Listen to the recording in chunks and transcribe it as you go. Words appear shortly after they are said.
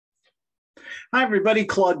Hi, everybody.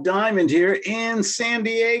 Claude Diamond here in San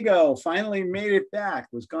Diego. Finally made it back.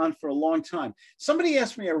 Was gone for a long time. Somebody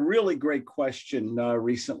asked me a really great question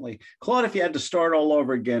recently. Claude, if you had to start all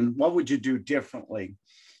over again, what would you do differently?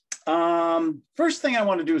 First thing I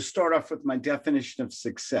want to do is start off with my definition of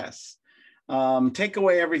success. Take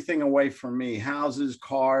away everything away from me, houses,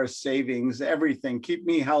 cars, savings, everything. Keep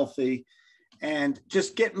me healthy and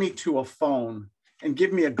just get me to a phone and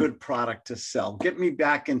give me a good product to sell. Get me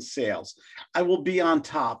back in sales. I will be on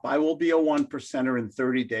top. I will be a 1%er in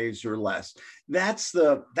 30 days or less. That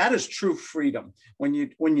is true freedom. When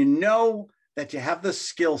you know that you have the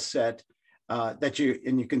skill set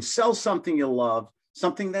and you can sell something you love,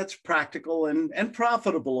 something that's practical and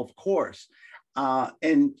profitable, of course.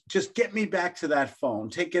 And just get me back to that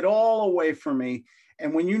phone. Take it all away from me.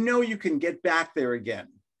 And when you know you can get back there again,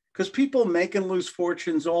 because people make and lose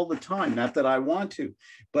fortunes all the time. Not that I want to,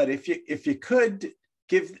 but if you could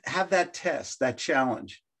have that test, that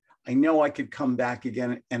challenge, I know I could come back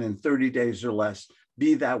again and in 30 days or less,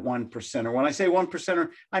 be that 1%er. When I say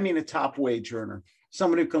 1%er, I mean a top wage earner,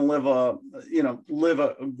 someone who can live a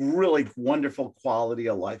really wonderful quality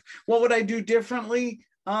of life. What would I do differently?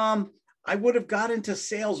 I would have got into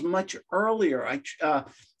sales much earlier.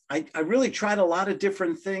 I really tried a lot of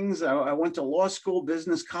different things. I went to law school,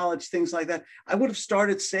 business college, things like that. I would have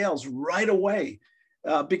started sales right away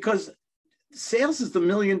because sales is the $1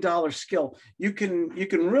 million skill. You can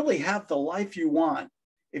really have the life you want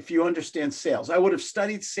if you understand sales. I would have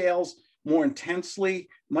studied sales more intensely,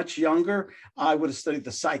 much younger. I would have studied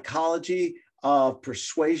the psychology of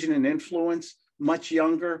persuasion and influence much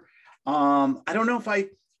younger. I don't know if I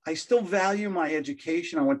still value my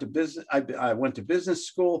education. I went to business. I went to business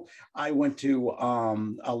school. I went to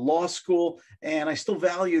a law school, and I still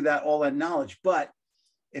value all that knowledge. But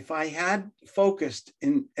if I had focused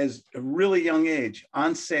as a really young age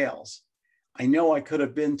on sales, I know I could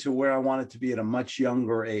have been to where I wanted to be at a much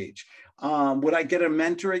younger age. Would I get a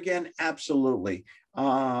mentor again? Absolutely.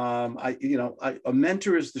 A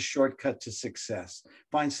mentor is the shortcut to success.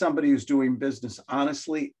 Find somebody who's doing business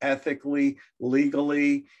honestly, ethically,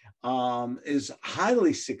 legally, is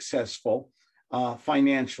highly successful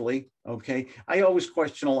financially. Okay. I always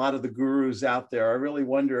question a lot of the gurus out there. I really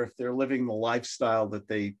wonder if they're living the lifestyle that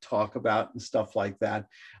they talk about and stuff like that.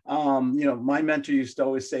 My mentor used to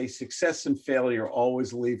always say, success and failure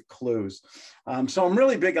always leave clues. So I'm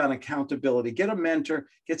really big on accountability. Get a mentor,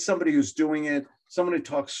 get somebody who's doing it, someone who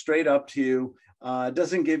talks straight up to you,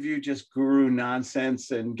 doesn't give you just guru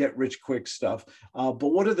nonsense and get rich quick stuff. But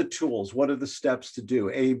what are the tools? What are the steps to do?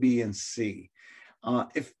 A, B, and C.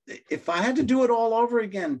 If I had to do it all over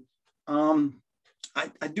again, I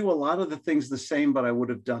do a lot of the things the same, but I would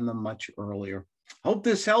have done them much earlier. Hope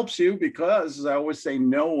this helps you because, as I always say,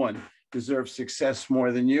 no one deserves success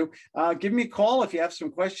more than you. Give me a call if you have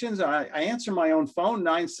some questions. I answer my own phone,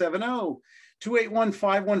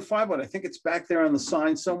 970-281-5151. I think it's back there on the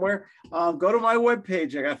sign somewhere. Go to my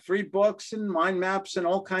webpage. I got free books and mind maps and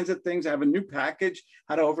all kinds of things. I have a new package,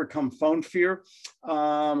 how to overcome phone fear.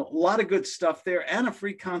 A lot of good stuff there and a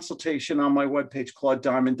free consultation on my webpage,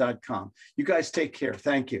 claudediamond.com. You guys take care.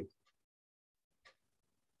 Thank you.